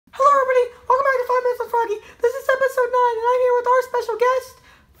our special guest,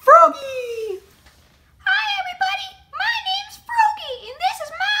 Froggy. Hi, everybody. My name's Froggy, and this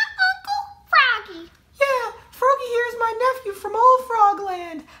is my Uncle Froggy. Yeah, Froggy here is my nephew from old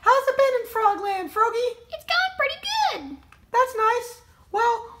Frogland. How's it been in Frogland, Froggy? It's going pretty good. That's nice.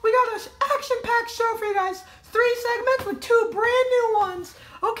 Well, we got an action-packed show for you guys. 3 segments with 2 brand new ones.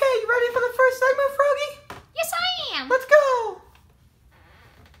 Okay, you ready for the first segment, Froggy? Yes, I am. Let's go.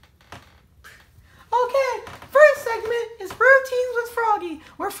 Okay, first segment is Routines with Froggy,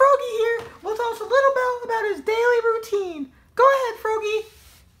 where Froggy here will tell us a little bit about his daily routine. Go ahead, Froggy.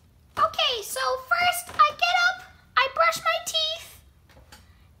 Okay, so first I get up, I brush my teeth,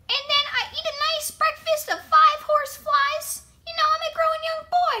 and then I eat a nice breakfast of 5 horse flies. You know, I'm a growing young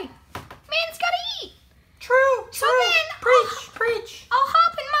boy. Man's gotta eat. True. So then Preach. I'll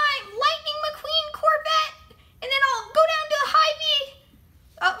hop in my Lightning McQueen Corvette, and then I'll go down to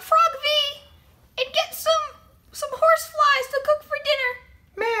Frog V, and get some horse flies to cook for dinner.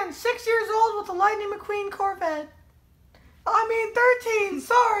 Man, 6 years old with a Lightning McQueen Corvette. 13,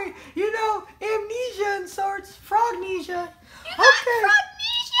 sorry. You know, amnesia and sorts. Frognesia. You got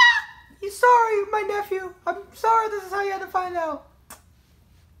frognesia? Sorry, my nephew. I'm sorry this is how you had to find out.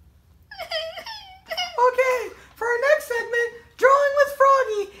 Okay, for our next segment, Drawing with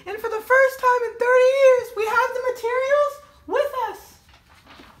Froggy. And for the first time in 30 years, we have the materials with us.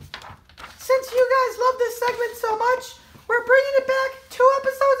 Since you guys love this segment so much, we're bringing it back 2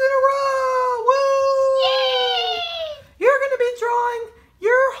 episodes in a row. Woo! Yay! You're going to be drawing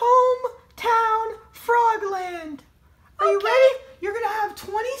your hometown Frogland. Are you ready? You're going to have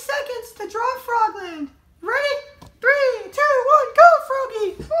 20 seconds to draw Frogland. Ready? 3, 2, 1, go, Froggy.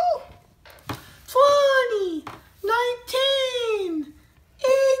 Woo! 20, 19,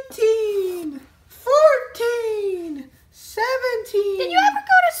 18, 14, 17. Did you ever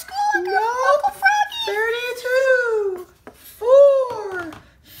go to school, Uncle Froggy? 32, 4,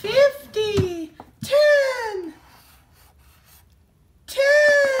 50, 10, 10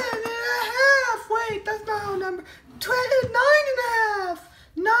 and a half. Wait, that's not our number. 9 and a half.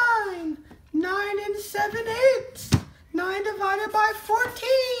 9. 9 and 7 eighths. 9 divided by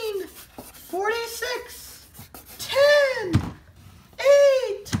 14. 46. 10.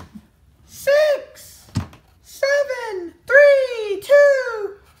 8. 6. 7. 3.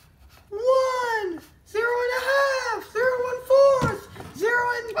 2. 1. 0 and a half. 0 and 1/4. 0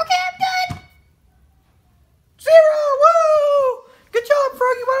 and... Okay, I'm done. 0. Woo! Good job,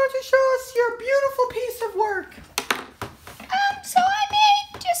 Froggy. Why don't you show us your beautiful piece of work? So I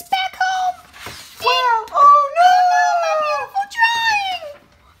made just back home. Wow! Oh no! My beautiful drawing.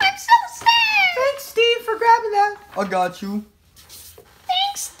 I'm so sad. Thanks, Steve, for grabbing that. I got you.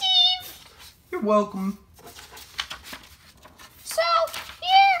 Thanks, Steve. You're welcome. So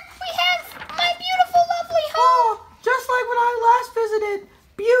here we have my beautiful, lovely home. Oh, just like when I last visited.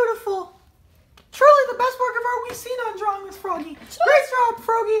 Beautiful. Truly the best work of art we've seen on Drawing with Froggy. Great job,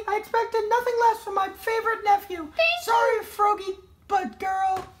 Froggy. I expected nothing less from my favorite nephew. Sorry, Froggy, but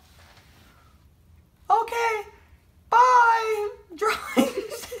girl. Okay. Bye. Drawing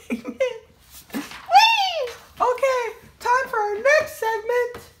segment. Whee! Okay, time for our next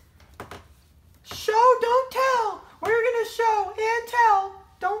segment. Show, don't tell. We're going to show and tell.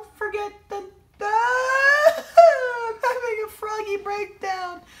 Don't forget the... I'm having a Froggy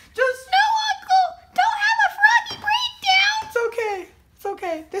breakdown. Just... No, Uncle. Don't have a Froggy breakdown. It's okay. It's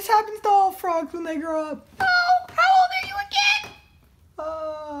okay. This happens to all frogs when they grow up. Oh, how old are you again?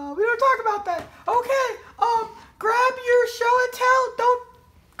 We don't talk about that. Okay, grab your show and tell. Don't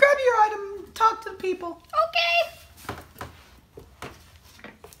grab your item. Talk to the people. Okay.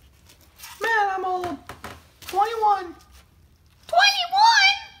 Man, I'm old. 21.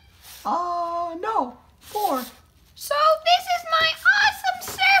 21? No. 4. So this is my awesome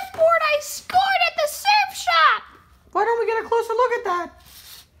surfboard I scored at the surf shop. Why don't we get a closer look at that?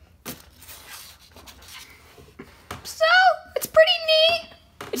 So, it's pretty neat.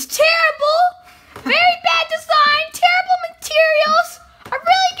 It's terrible. Very bad design. Terrible materials. I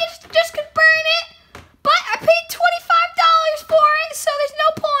really just could burn it. But I paid $25 for it, so there's no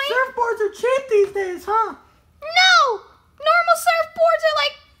point. Surfboards are cheap these days, huh? No! Normal surfboards are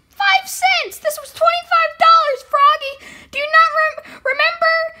like 5 cents. This was $25, Froggy. Do you not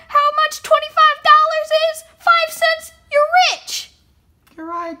remember how much $25 is? 5 cents, you're rich. You're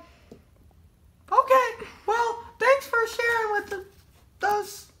right. Okay, well, thanks for sharing with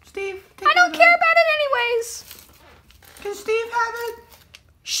those, Steve. I don't care about it anyways. Can Steve have it?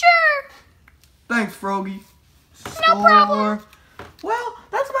 Sure. Thanks, Froggy. No problem. Well,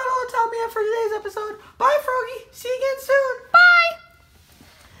 that's about all the time we have for today's episode. Bye, Froggy. See you again soon. Bye.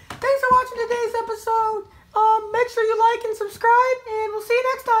 Thanks for watching today's episode. Make sure you like and subscribe,